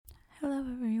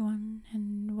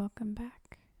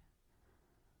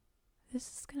This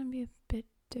is going to be a bit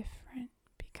different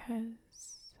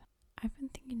because I've been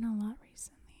thinking a lot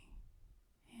recently,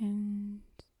 and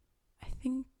I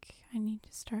think I need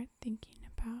to start thinking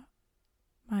about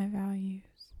my values.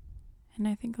 And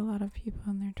I think a lot of people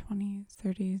in their 20s,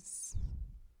 30s,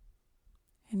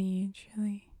 any age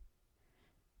really,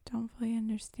 don't fully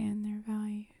understand their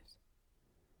values.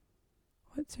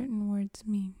 What certain words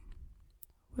mean,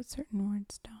 what certain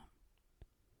words don't.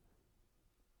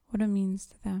 What it means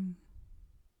to them,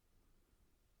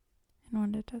 and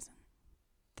what it doesn't.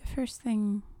 The first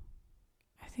thing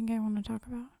I think I want to talk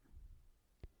about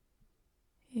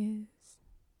is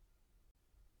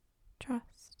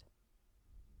trust.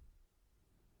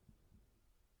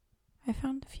 I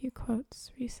found a few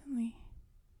quotes recently,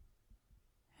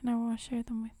 and I want to share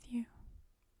them with you.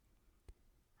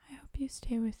 I hope you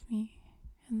stay with me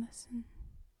and listen.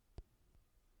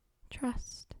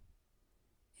 Trust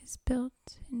is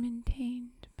built and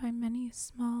maintained by many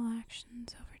small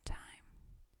actions over time.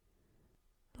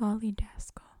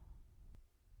 Lollydaskal.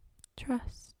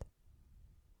 Trust,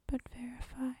 but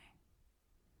verify.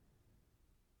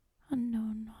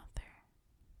 Unknown author.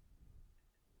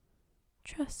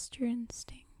 Trust your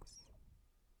instincts.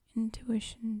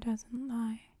 Intuition doesn't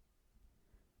lie.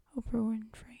 Oprah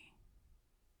Winfrey.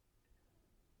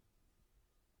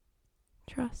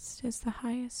 Trust is the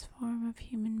highest form of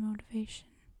human motivation.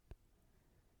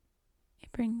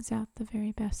 It brings out the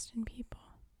very best in people,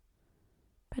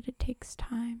 but it takes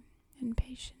time and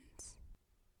patience.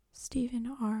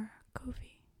 Stephen R.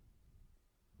 Covey.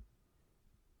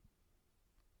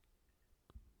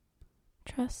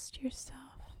 Trust yourself.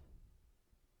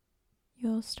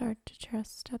 You'll start to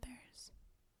trust others.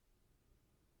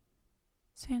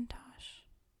 Santosh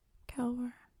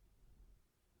Kalwar.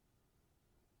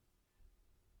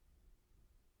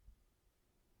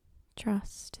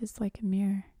 Trust is like a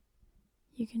mirror.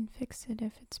 You can fix it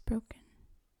if it's broken,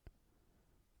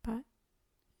 but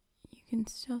you can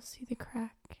still see the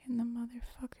crack in the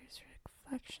motherfucker's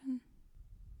reflection.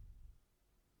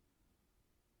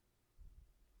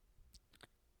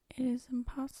 It is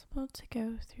impossible to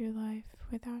go through life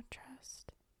without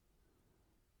trust.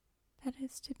 That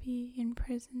is to be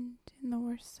imprisoned in the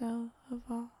worst cell of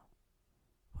all,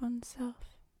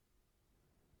 oneself.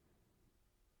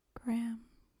 Graham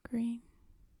Greene.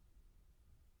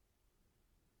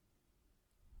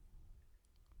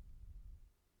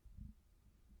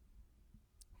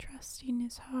 Trusting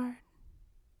is hard.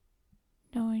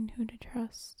 Knowing who to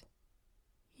trust,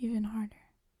 even harder.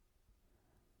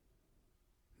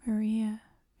 Maria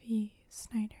V.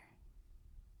 Snyder.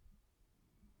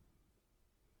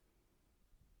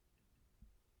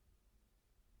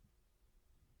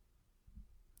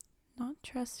 Not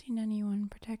trusting anyone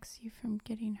protects you from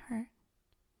getting hurt,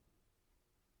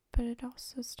 but it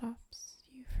also stops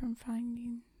you from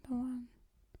finding the one.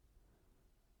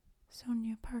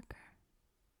 Sonia Parker.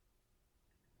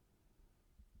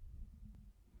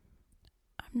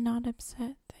 I'm not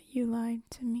upset that you lied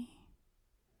to me.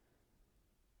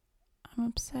 I'm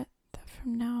upset that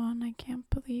from now on I can't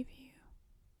believe you.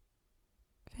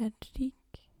 Fredrik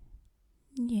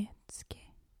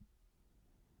Nietzsche.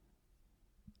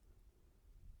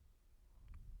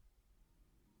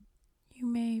 You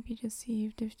may be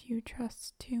deceived if you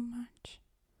trust too much,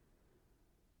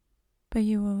 but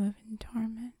you will live in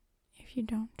torment if you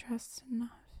don't trust enough.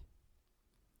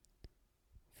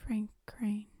 Frank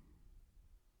Crane.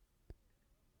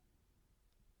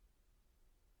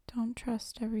 Don't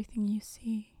trust everything you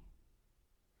see.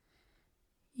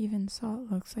 Even salt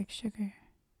looks like sugar.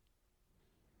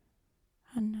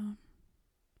 Unknown.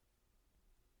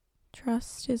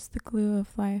 Trust is the glue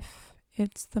of life.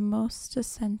 It's the most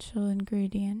essential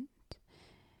ingredient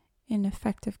in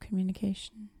effective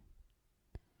communication.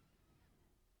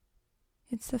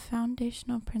 It's the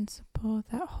foundational principle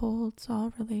that holds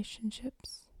all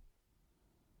relationships.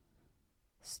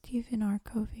 Stephen R.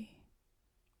 Covey.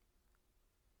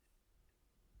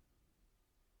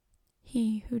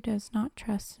 He who does not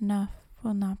trust enough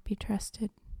will not be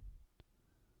trusted.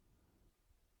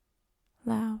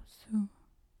 Lao Tzu.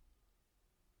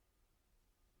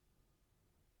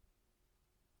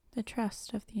 The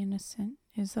trust of the innocent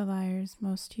is the liar's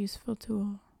most useful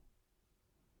tool.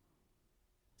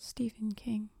 Stephen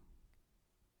King.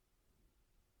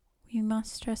 We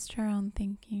must trust our own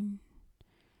thinking,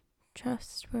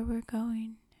 trust where we're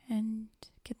going, and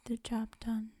get the job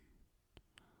done.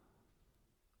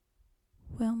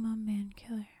 Wilma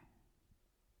Mankiller.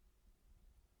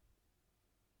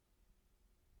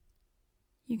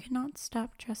 You cannot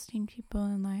stop trusting people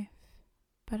in life,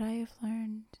 but I have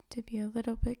learned to be a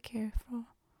little bit careful.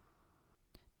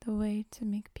 the way to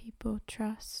make people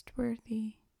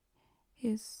trustworthy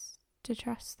is to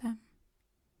trust them.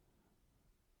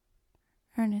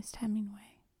 Ernest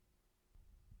Hemingway.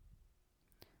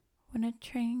 When a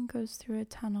train goes through a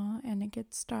tunnel and it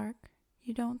gets dark,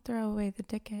 you don't throw away the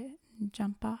ticket and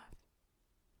jump off.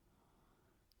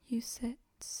 You sit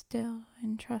still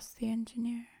and trust the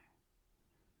engineer.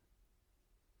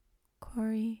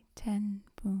 Corrie ten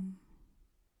Boom.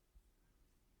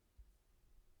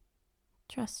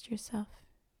 Trust yourself.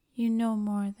 You know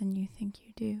more than you think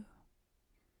you do.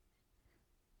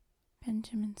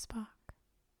 Benjamin Spock.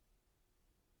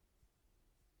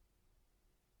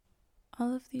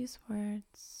 All of these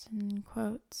words and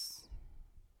quotes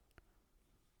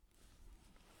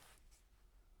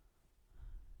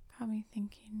got me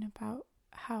thinking about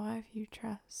how I view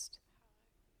trust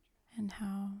and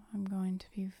how I'm going to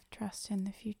view trust in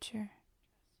the future.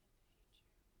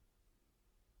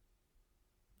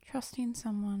 Trusting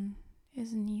someone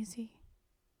isn't easy.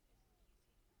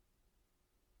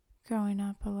 Growing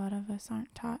up, a lot of us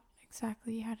aren't taught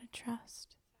exactly how to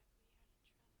trust.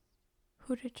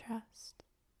 Who to trust.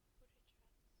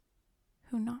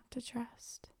 Who not to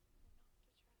trust.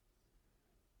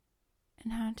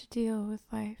 And how to deal with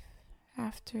life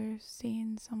after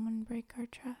seeing someone break our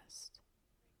trust.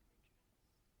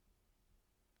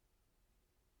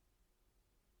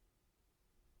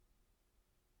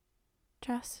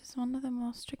 Trust is one of the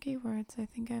most tricky words I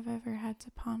think I've ever had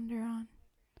to ponder on.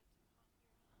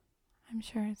 I'm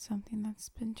sure it's something that's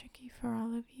been tricky for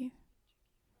all of you.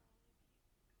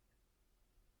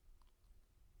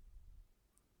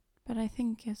 But I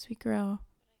think as we grow,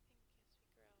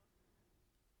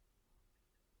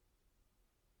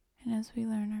 and as we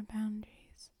learn our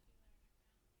boundaries,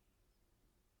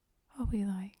 what we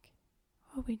like,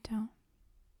 what we don't,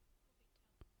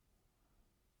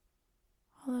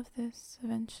 all of this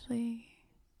eventually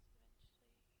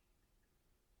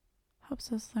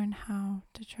helps us learn how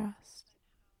to trust.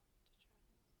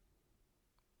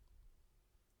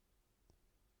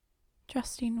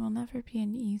 Trusting will never be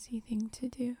an easy thing to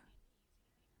do,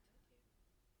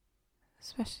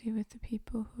 especially with the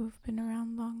people who have been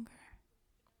around longer.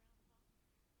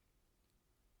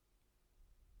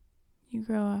 You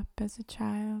grow up as a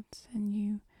child and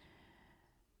you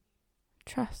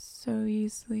trust so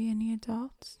easily any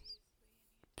adults,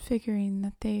 figuring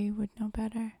that they would know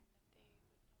better.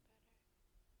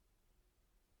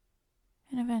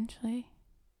 And eventually,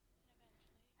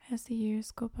 as the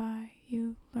years go by,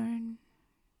 you learn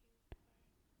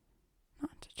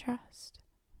not to trust,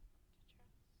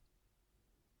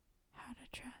 how to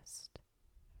trust,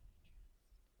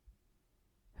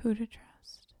 who to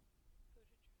trust.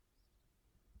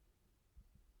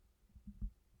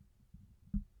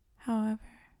 However,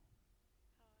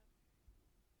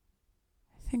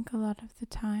 I think a lot of the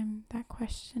time that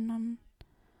question on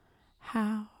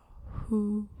how,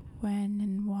 who, when,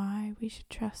 and why we should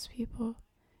trust people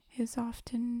is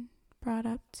often brought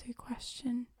up to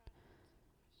question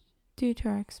due to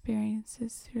our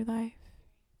experiences through life.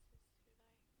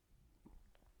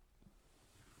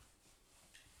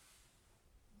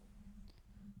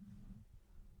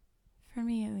 For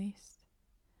me at least,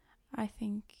 I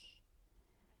think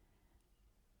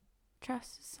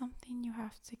trust is something you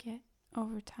have to get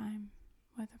over time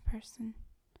with a person.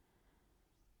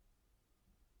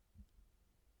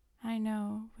 I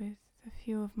know with a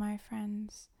few of my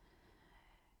friends,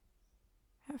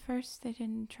 at first they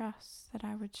didn't trust that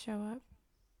I would show up.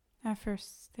 At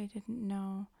first they didn't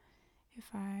know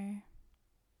if I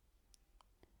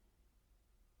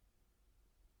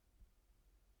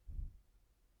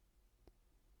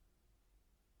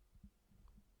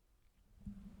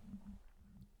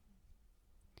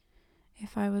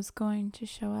was going to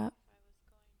show up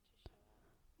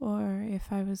or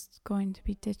if I was going to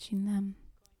be ditching them.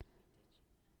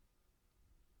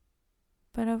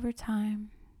 But over time,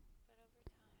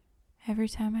 every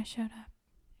time I showed up,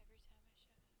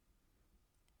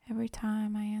 every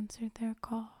time I answered their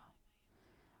call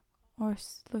or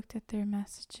looked at their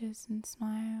messages and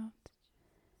smiled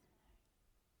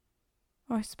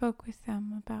or spoke with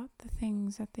them about the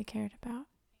things that they cared about,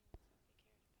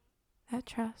 that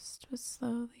trust was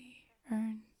slowly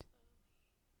earned.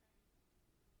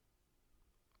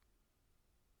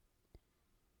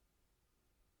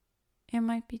 It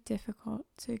might be difficult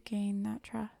to gain that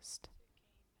trust.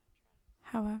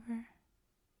 However,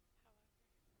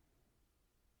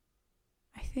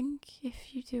 I think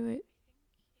if you do it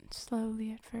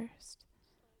slowly at first,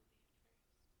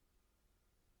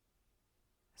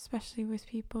 especially with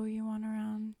people you want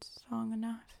around long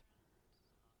enough,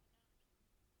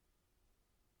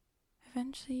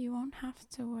 eventually you won't have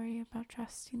to worry about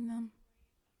trusting them.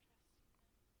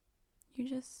 You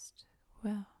just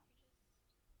will.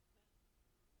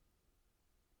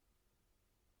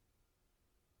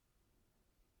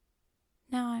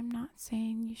 Now, I'm not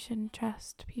saying you shouldn't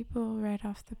trust people right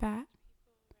off the bat.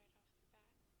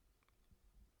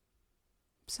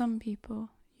 Some people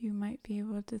you might be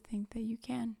able to think that you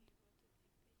can.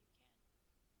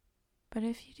 But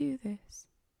if you do this,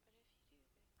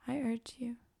 I urge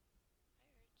you,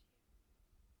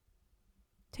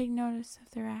 take notice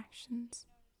of their actions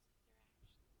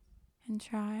and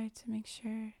try to make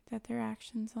sure that their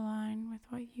actions align with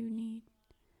what you need,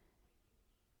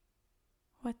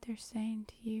 what they're saying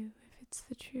to you, if it's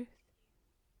the truth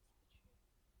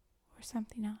or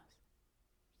something else.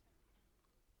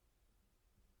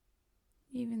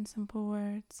 Even simple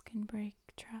words can break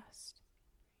trust.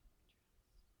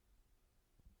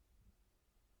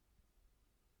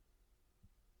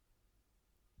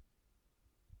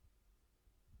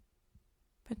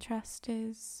 But trust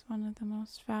is one of the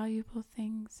most valuable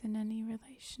things in any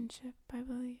relationship, I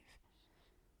believe.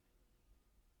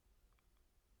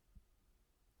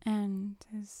 And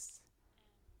as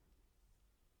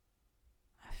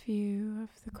a few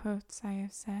of the quotes I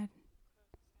have said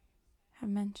have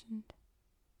mentioned,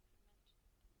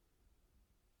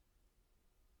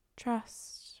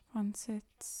 trust, once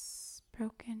it's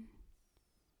broken,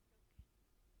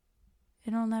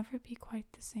 it'll never be quite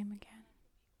the same again.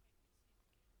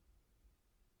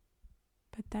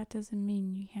 But that doesn't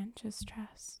mean you can't just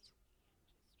trust.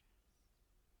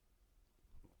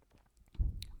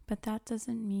 But that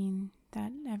doesn't mean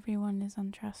that everyone is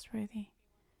untrustworthy.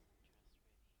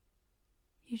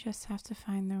 You just have to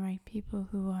find the right people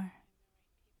who are,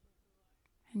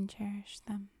 and cherish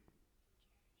them,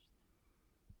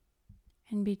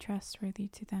 and be trustworthy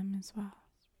to them as well.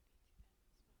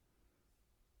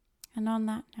 And on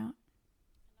that note,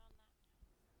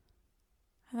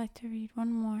 I'd like to read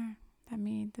one more that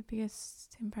made the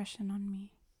biggest impression on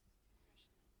me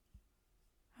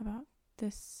about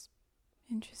this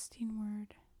interesting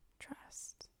word,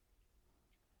 trust.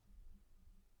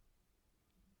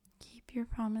 Keep your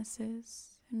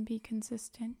promises and be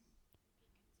consistent.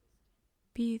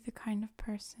 Be the kind of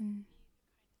person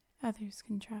others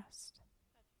can trust.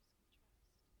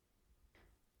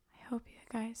 I hope you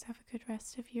guys have a good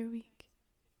rest of your week.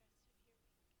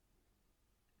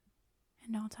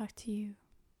 And I'll talk to you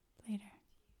later.